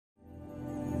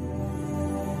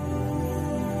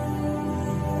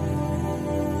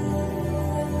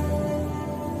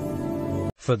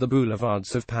For the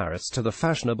boulevards of Paris to the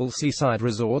fashionable seaside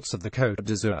resorts of the Côte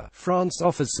d'Azur, France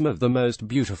offers some of the most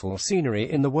beautiful scenery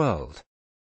in the world.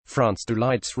 France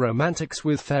delights romantics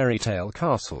with fairy tale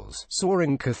castles,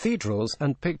 soaring cathedrals,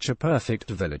 and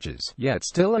picture-perfect villages, yet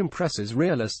still impresses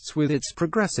realists with its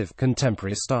progressive,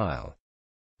 contemporary style.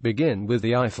 Begin with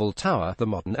the Eiffel Tower, the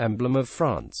modern emblem of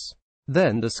France.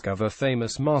 Then discover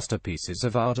famous masterpieces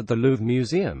of art at the Louvre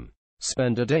Museum.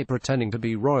 Spend a day pretending to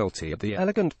be royalty at the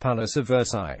elegant Palace of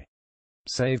Versailles.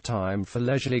 Save time for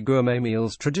leisurely gourmet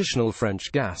meals. Traditional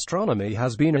French gastronomy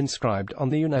has been inscribed on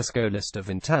the UNESCO list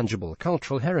of intangible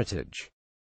cultural heritage.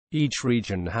 Each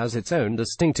region has its own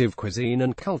distinctive cuisine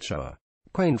and culture.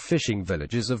 Quaint fishing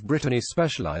villages of Brittany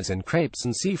specialize in crepes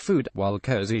and seafood, while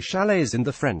cozy chalets in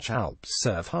the French Alps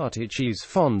serve hearty cheese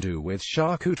fondue with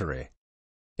charcuterie.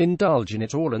 Indulge in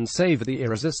it all and savor the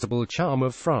irresistible charm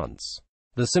of France.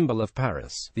 The symbol of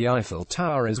Paris, the Eiffel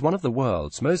Tower is one of the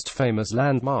world's most famous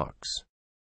landmarks.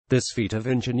 This feat of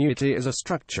ingenuity is a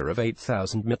structure of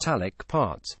 8,000 metallic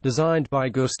parts, designed by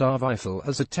Gustave Eiffel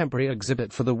as a temporary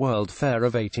exhibit for the World Fair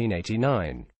of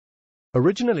 1889.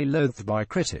 Originally loathed by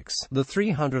critics, the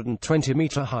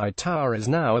 320-meter-high tower is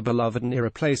now a beloved and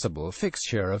irreplaceable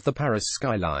fixture of the Paris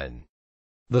skyline.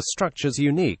 The structure's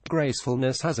unique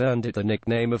gracefulness has earned it the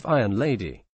nickname of Iron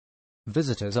Lady.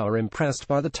 Visitors are impressed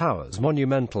by the tower's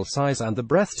monumental size and the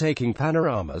breathtaking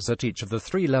panoramas at each of the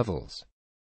 3 levels.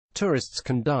 Tourists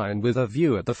can dine with a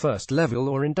view at the first level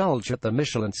or indulge at the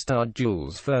Michelin-starred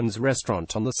Jules Verne's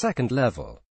restaurant on the second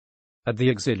level. At the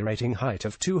exhilarating height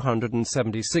of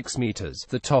 276 meters,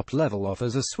 the top level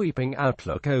offers a sweeping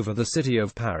outlook over the city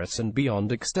of Paris and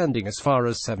beyond, extending as far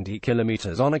as 70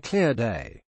 kilometers on a clear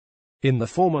day. In the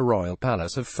former royal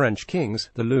palace of French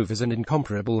kings, the Louvre is an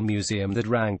incomparable museum that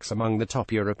ranks among the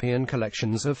top European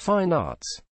collections of fine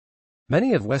arts.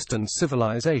 Many of Western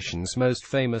civilization's most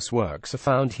famous works are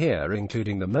found here,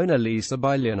 including the Mona Lisa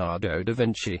by Leonardo da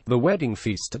Vinci, the Wedding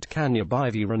Feast at Cana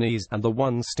by Veronese, and the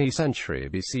 1st century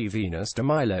BC Venus de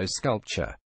Milo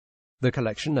sculpture. The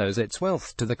collection owes its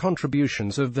wealth to the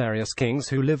contributions of various kings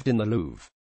who lived in the Louvre.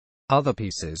 Other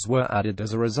pieces were added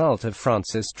as a result of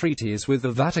France's treaties with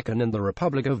the Vatican and the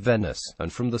Republic of Venice,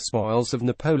 and from the spoils of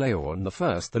Napoleon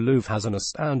I, the Louvre has an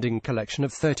astounding collection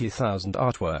of 30,000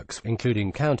 artworks,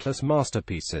 including countless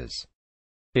masterpieces.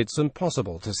 It's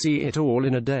impossible to see it all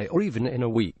in a day or even in a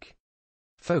week.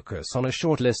 Focus on a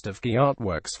short list of key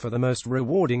artworks for the most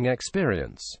rewarding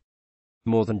experience.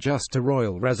 More than just a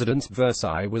royal residence,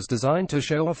 Versailles was designed to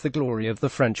show off the glory of the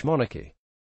French monarchy.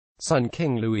 Son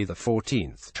King Louis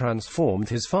XIV transformed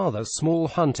his father's small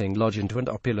hunting lodge into an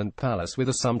opulent palace with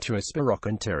a sumptuous Baroque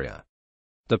interior.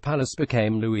 The palace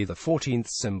became Louis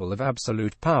XIV's symbol of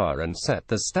absolute power and set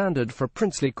the standard for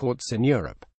princely courts in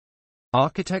Europe.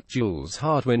 Architect Jules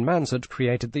Hardouin Mansard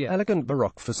created the elegant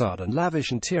Baroque facade and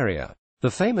lavish interior.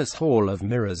 The famous Hall of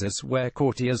Mirrors is where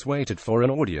courtiers waited for an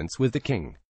audience with the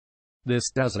king.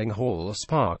 This dazzling hall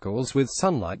sparkles with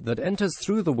sunlight that enters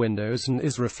through the windows and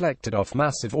is reflected off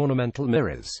massive ornamental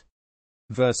mirrors.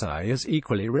 Versailles is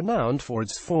equally renowned for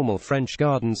its formal French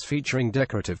gardens featuring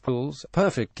decorative pools,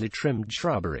 perfectly trimmed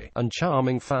shrubbery, and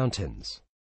charming fountains.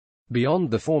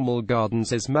 Beyond the formal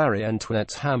gardens is Marie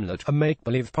Antoinette's hamlet, a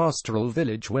make-believe pastoral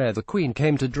village where the Queen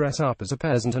came to dress up as a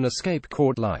peasant and escape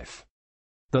court life.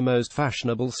 The most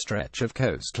fashionable stretch of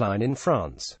coastline in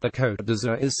France, the Côte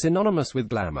d'Azur, is synonymous with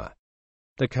glamour.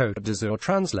 The Côte d'Azur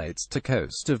translates to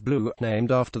coast of blue,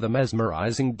 named after the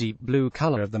mesmerizing deep blue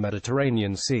color of the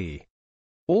Mediterranean Sea.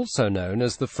 Also known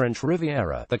as the French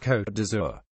Riviera, the Côte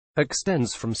d'Azur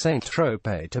extends from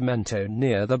Saint-Tropez to Mentone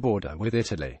near the border with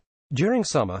Italy. During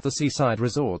summer, the seaside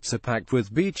resorts are packed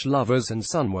with beach lovers and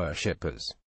sun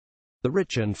worshippers. The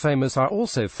rich and famous are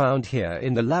also found here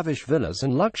in the lavish villas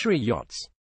and luxury yachts.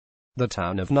 The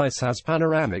town of Nice has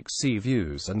panoramic sea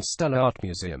views and stellar art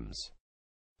museums.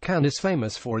 Cannes is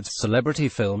famous for its celebrity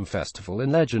film festival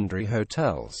and legendary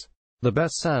hotels. The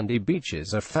best sandy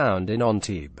beaches are found in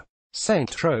Antibes.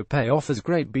 Saint-Tropez offers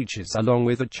great beaches along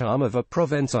with the charm of a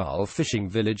Provençal fishing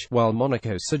village, while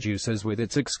Monaco seduces with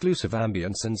its exclusive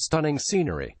ambience and stunning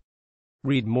scenery.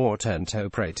 Read more 10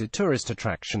 top-rated tourist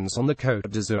attractions on the Côte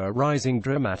d'Azur. Rising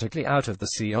dramatically out of the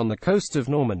sea on the coast of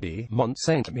Normandy, Mont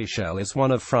Saint-Michel is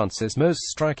one of France's most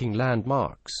striking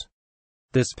landmarks.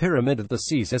 This pyramid of the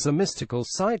seas is a mystical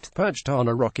sight, perched on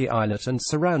a rocky islet and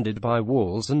surrounded by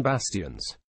walls and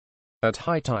bastions. At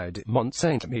high tide, Mont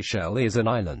Saint-Michel is an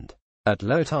island. At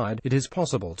low tide, it is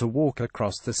possible to walk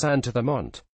across the sand to the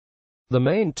Mont. The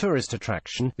main tourist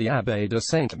attraction, the Abbaye de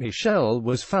Saint-Michel,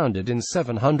 was founded in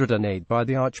 708 by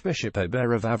the Archbishop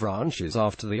Aubert of Avranches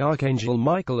after the Archangel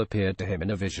Michael appeared to him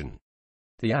in a vision.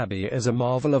 The abbey is a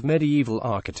marvel of medieval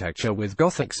architecture with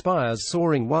Gothic spires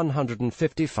soaring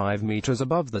 155 meters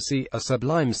above the sea, a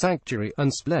sublime sanctuary,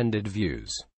 and splendid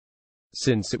views.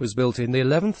 Since it was built in the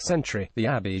 11th century, the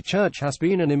abbey church has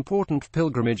been an important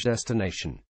pilgrimage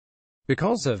destination.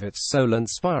 Because of its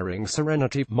soul-inspiring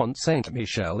serenity, Mont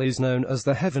Saint-Michel is known as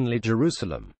the Heavenly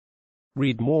Jerusalem.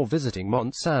 Read more visiting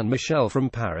Mont Saint-Michel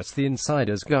from Paris. The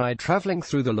Insider's Guide. Traveling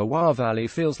through the Loire Valley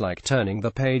feels like turning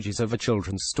the pages of a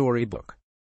children's storybook.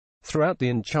 Throughout the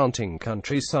enchanting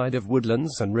countryside of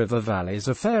woodlands and river valleys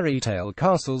are fairy tale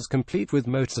castles complete with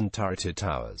moats and turreted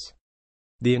towers.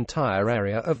 The entire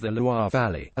area of the Loire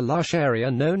Valley, a lush area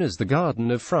known as the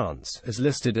Garden of France, is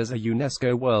listed as a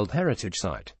UNESCO World Heritage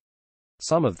Site.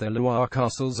 Some of the Loire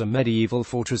castles are medieval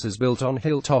fortresses built on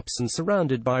hilltops and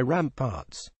surrounded by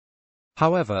ramparts.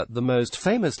 However, the most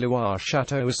famous Loire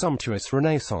chateaux are sumptuous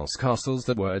Renaissance castles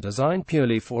that were designed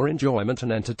purely for enjoyment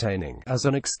and entertaining, as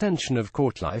an extension of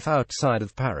court life outside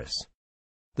of Paris.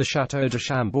 The Château de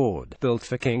Chambord, built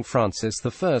for King Francis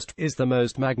I, is the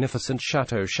most magnificent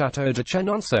chateau. Château de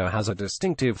Chenonceau has a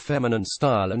distinctive feminine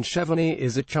style, and Cheverny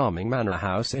is a charming manor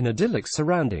house in idyllic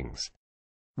surroundings.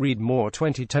 Read more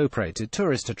 20 top-rated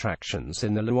tourist attractions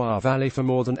in the Loire Valley. For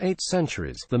more than 8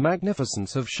 centuries, the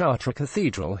magnificence of Chartres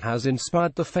Cathedral has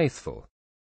inspired the faithful.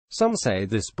 Some say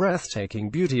this breathtaking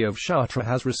beauty of Chartres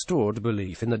has restored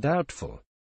belief in the doubtful.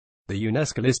 The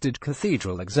UNESCO-listed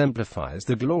cathedral exemplifies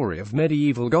the glory of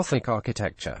medieval Gothic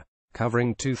architecture.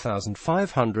 Covering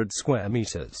 2,500 square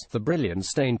meters, the brilliant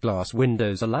stained glass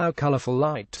windows allow colorful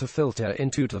light to filter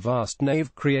into the vast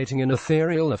nave, creating an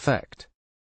ethereal effect.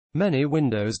 Many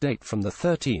windows date from the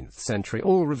 13th century,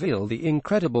 all reveal the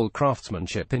incredible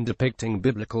craftsmanship in depicting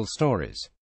biblical stories.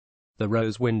 The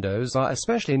rose windows are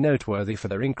especially noteworthy for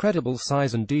their incredible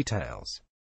size and details.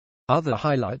 Other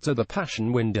highlights are the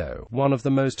Passion window, one of the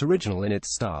most original in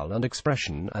its style and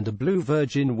expression, and a blue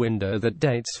Virgin window that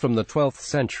dates from the 12th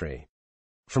century.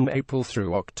 From April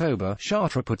through October,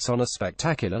 Chartres puts on a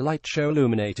spectacular light show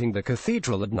illuminating the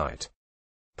cathedral at night.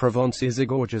 Provence is a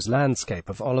gorgeous landscape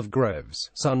of olive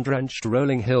groves, sun-drenched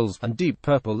rolling hills, and deep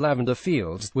purple lavender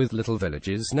fields, with little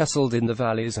villages nestled in the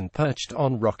valleys and perched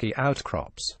on rocky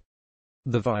outcrops.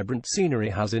 The vibrant scenery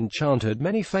has enchanted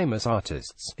many famous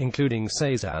artists, including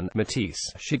Cézanne,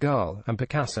 Matisse, Chagall, and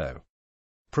Picasso.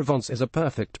 Provence is a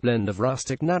perfect blend of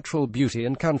rustic natural beauty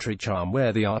and country charm,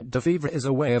 where the art de vivre is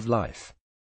a way of life.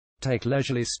 Take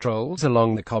leisurely strolls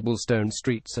along the cobblestone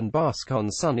streets and bask on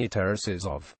sunny terraces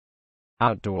of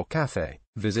outdoor cafe.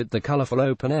 Visit the colorful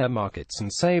open-air markets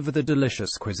and savor the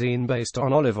delicious cuisine based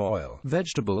on olive oil,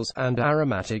 vegetables, and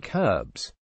aromatic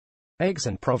herbs.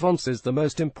 Aix-en-Provence is the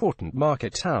most important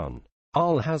market town.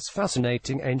 Arles has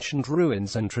fascinating ancient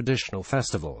ruins and traditional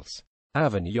festivals.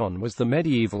 Avignon was the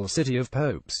medieval city of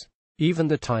popes. Even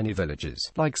the tiny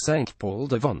villages, like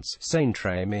Saint-Paul-de-Vence,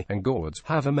 Saint-Rémy, and Gourdes,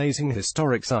 have amazing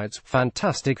historic sites,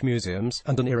 fantastic museums,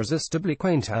 and an irresistibly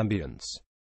quaint ambience.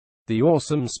 The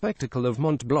awesome spectacle of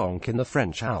Mont Blanc in the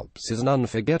French Alps is an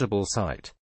unforgettable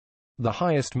sight. The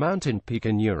highest mountain peak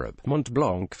in Europe, Mont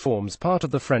Blanc forms part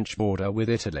of the French border with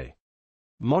Italy.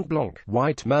 Mont Blanc,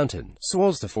 White Mountain,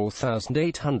 soars to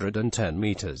 4,810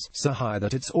 meters, so high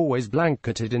that it's always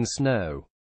blanketed in snow.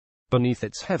 Beneath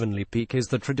its heavenly peak is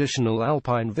the traditional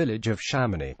alpine village of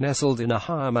Chamonix, nestled in a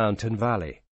higher mountain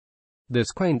valley.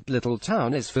 This quaint little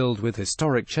town is filled with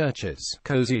historic churches,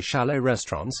 cozy chalet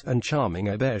restaurants, and charming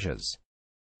auberges.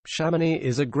 Chamonix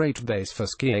is a great base for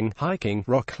skiing, hiking,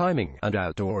 rock climbing, and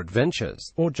outdoor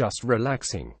adventures, or just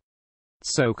relaxing.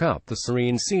 Soak up the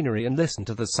serene scenery and listen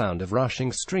to the sound of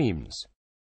rushing streams.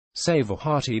 Savor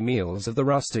hearty meals of the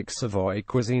rustic Savoy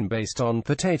cuisine based on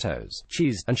potatoes,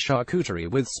 cheese, and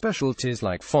charcuterie, with specialties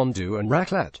like fondue and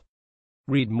raclette.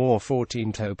 Read more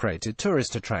 14 top-rated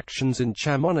tourist attractions in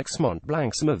Chamonix. Mont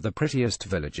Blanc. Some of the prettiest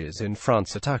villages in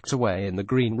France are tucked away in the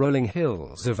green rolling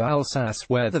hills of Alsace,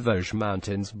 where the Vosges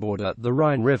Mountains border the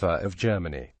Rhine River of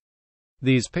Germany.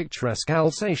 These picturesque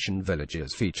Alsatian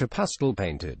villages feature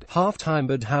pastel-painted,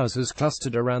 half-timbered houses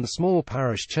clustered around small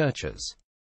parish churches.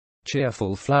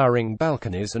 Cheerful flowering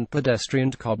balconies and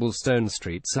pedestrian cobblestone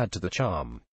streets add to the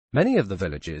charm. Many of the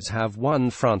villages have won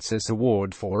Francis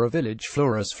Award for a village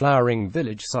florist. Flowering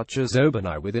village such as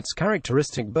Aubigny with its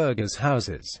characteristic burghers'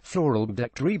 houses,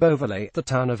 floral-decked Beauvalley, the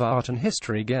town of art and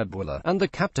history Guebwiller, and the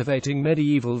captivating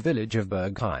medieval village of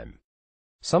Bergheim.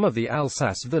 Some of the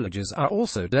Alsace villages are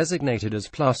also designated as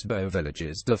Plus Beaux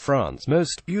Villages de France,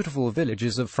 most beautiful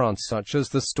villages of France, such as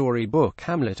the storybook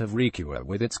hamlet of Riqueur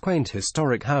with its quaint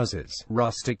historic houses,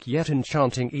 rustic yet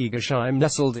enchanting Egersheim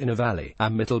nestled in a valley,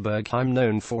 and Mittelbergheim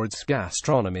known for its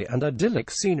gastronomy and idyllic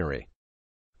scenery.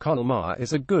 Colmar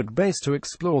is a good base to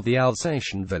explore the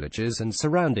Alsatian villages and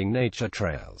surrounding nature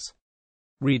trails.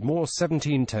 Read more.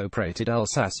 17 top-rated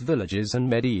Alsace villages and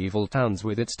medieval towns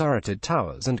with its turreted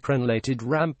towers and crenellated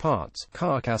ramparts.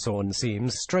 Carcassonne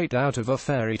seems straight out of a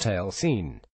fairy tale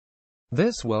scene.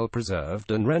 This well-preserved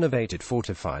and renovated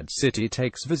fortified city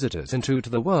takes visitors into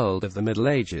the world of the Middle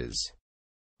Ages.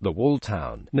 The walled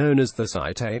town, known as the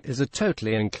Cité, is a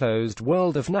totally enclosed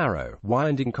world of narrow,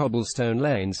 winding cobblestone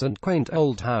lanes and quaint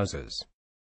old houses.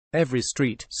 Every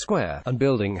street, square, and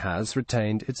building has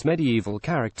retained its medieval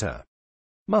character.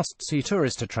 Must-see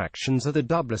tourist attractions are the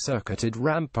double-circuited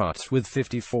ramparts with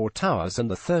 54 towers and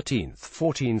the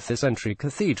 13th-14th century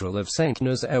Cathedral of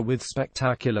Saint-Nazaire with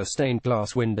spectacular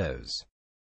stained-glass windows.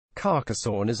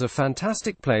 Carcassonne is a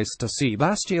fantastic place to see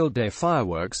Bastille Day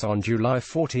fireworks on July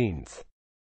 14th.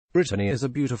 Brittany is a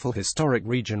beautiful historic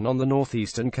region on the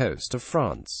northeastern coast of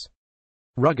France.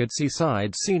 Rugged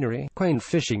seaside scenery, quaint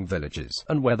fishing villages,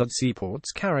 and weathered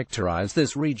seaports characterize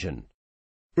this region.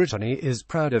 Brittany is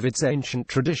proud of its ancient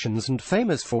traditions and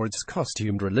famous for its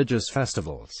costumed religious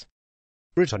festivals.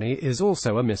 Brittany is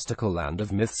also a mystical land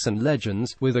of myths and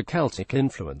legends, with a Celtic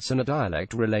influence and a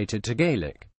dialect related to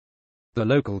Gaelic. The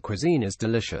local cuisine is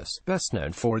delicious, best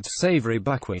known for its savory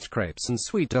buckwheat crepes and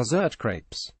sweet dessert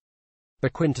crepes. The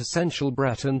quintessential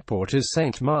Breton port is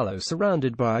Saint Malo,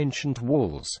 surrounded by ancient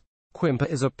walls. Quimper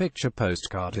is a picture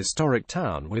postcard historic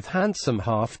town with handsome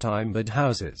half-timbered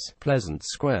houses, pleasant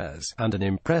squares, and an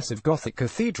impressive Gothic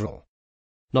cathedral.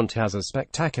 Nantes has a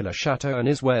spectacular chateau and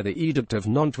is where the Edict of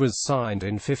Nantes was signed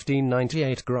in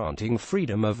 1598, granting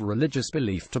freedom of religious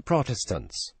belief to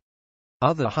Protestants.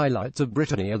 Other highlights of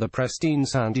Brittany are the pristine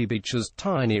sandy beaches,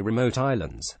 tiny remote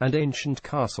islands, and ancient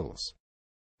castles.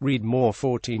 Read more.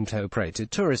 14 top-rated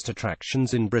tourist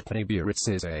attractions in Brittany. Biarritz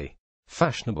is a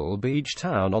fashionable beach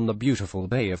town on the beautiful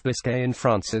Bay of Biscay in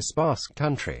France's Basque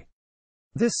Country.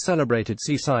 This celebrated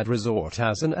seaside resort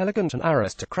has an elegant and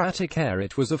aristocratic air.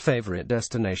 It was a favorite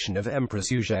destination of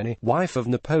Empress Eugénie, wife of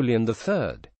Napoleon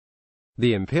III.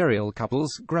 The imperial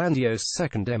couple's grandiose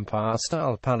Second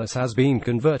Empire-style palace has been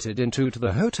converted into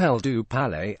the Hôtel du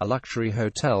Palais, a luxury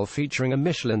hotel featuring a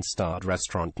Michelin-starred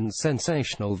restaurant and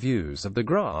sensational views of the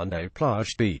Grande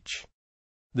Plage beach.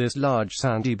 This large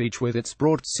sandy beach with its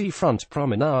broad seafront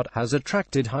promenade has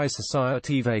attracted high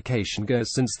society vacation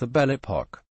goers since the Belle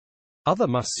Epoque. Other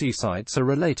must-see sites are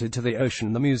related to the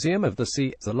ocean: the Museum of the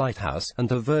Sea, the lighthouse, and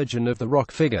the Virgin of the Rock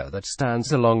figure that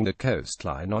stands along the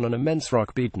coastline on an immense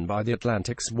rock beaten by the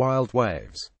Atlantic's wild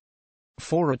waves.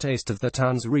 For a taste of the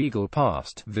town's regal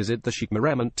past, visit the chic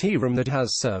Maremont tea room that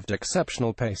has served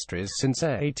exceptional pastries since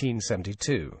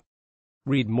 1872.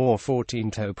 Read more.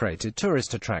 14 top-rated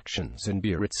tourist attractions in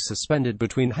Biarritz. Suspended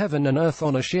between heaven and earth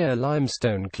on a sheer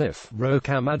limestone cliff,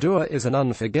 Rocamadour is an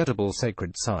unforgettable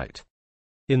sacred site.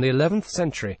 In the 11th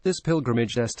century, this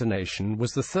pilgrimage destination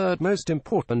was the third most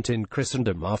important in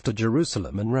Christendom after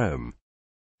Jerusalem and Rome.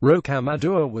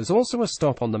 Rocamadour was also a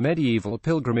stop on the medieval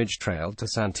pilgrimage trail to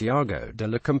Santiago de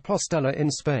la Compostela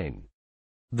in Spain.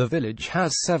 The village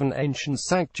has 7 ancient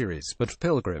sanctuaries, but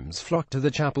pilgrims flock to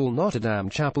the chapel Notre-Dame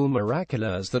Chapel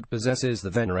Miraculeuse that possesses the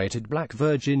venerated Black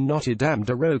Virgin Notre Dame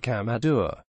de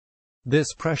Rocamadour.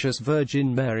 This precious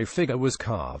Virgin Mary figure was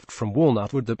carved from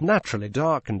walnut wood that naturally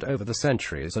darkened over the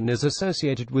centuries and is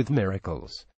associated with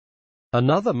miracles.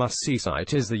 Another must-see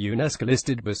site is the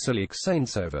UNESCO-listed Basilique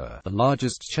Saint-Sauveur, the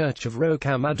largest church of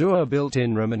Rocamadour, built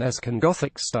in Romanesque and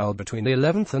Gothic style between the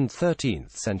 11th and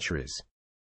 13th centuries.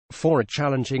 For a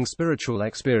challenging spiritual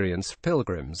experience,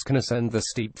 pilgrims can ascend the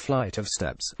steep flight of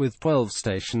steps, with 12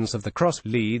 stations of the cross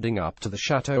leading up to the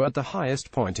chateau at the highest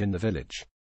point in the village.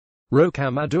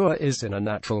 Rocamadour is in a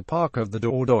natural park of the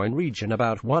Dordogne region,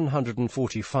 about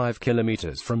 145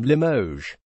 kilometers from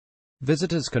Limoges.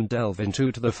 Visitors can delve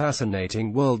into the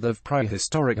fascinating world of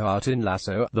prehistoric art in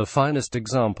Lascaux, the finest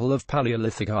example of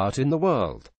Paleolithic art in the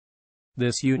world.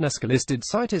 This UNESCO-listed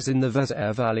site is in the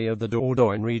Vézère Valley of the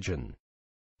Dordogne region.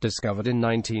 Discovered in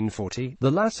 1940, the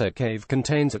Lascaux cave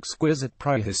contains exquisite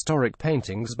prehistoric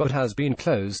paintings but has been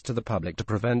closed to the public to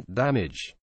prevent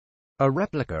damage. A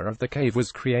replica of the cave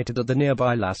was created at the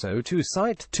nearby Lascaux 2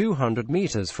 site, 200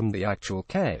 meters from the actual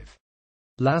cave.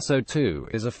 Lascaux 2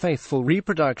 is a faithful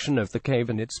reproduction of the cave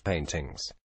and its paintings.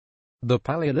 The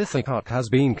Paleolithic art has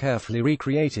been carefully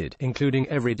recreated, including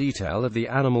every detail of the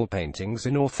animal paintings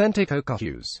in authentic ochre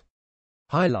hues.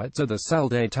 Highlights are the Salle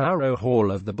des Taureaux,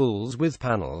 Hall of the Bulls, with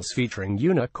panels featuring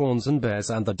unicorns and bears,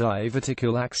 and the Die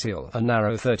Verticule Axial, a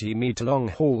narrow 30-meter-long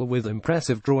hall with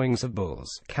impressive drawings of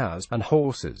bulls, cows, and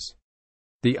horses.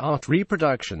 The art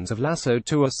reproductions of Lascaux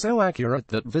 2 are so accurate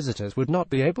that visitors would not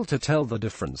be able to tell the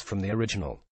difference from the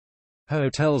original.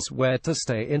 Hotels where to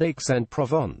stay in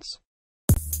Aix-en-Provence.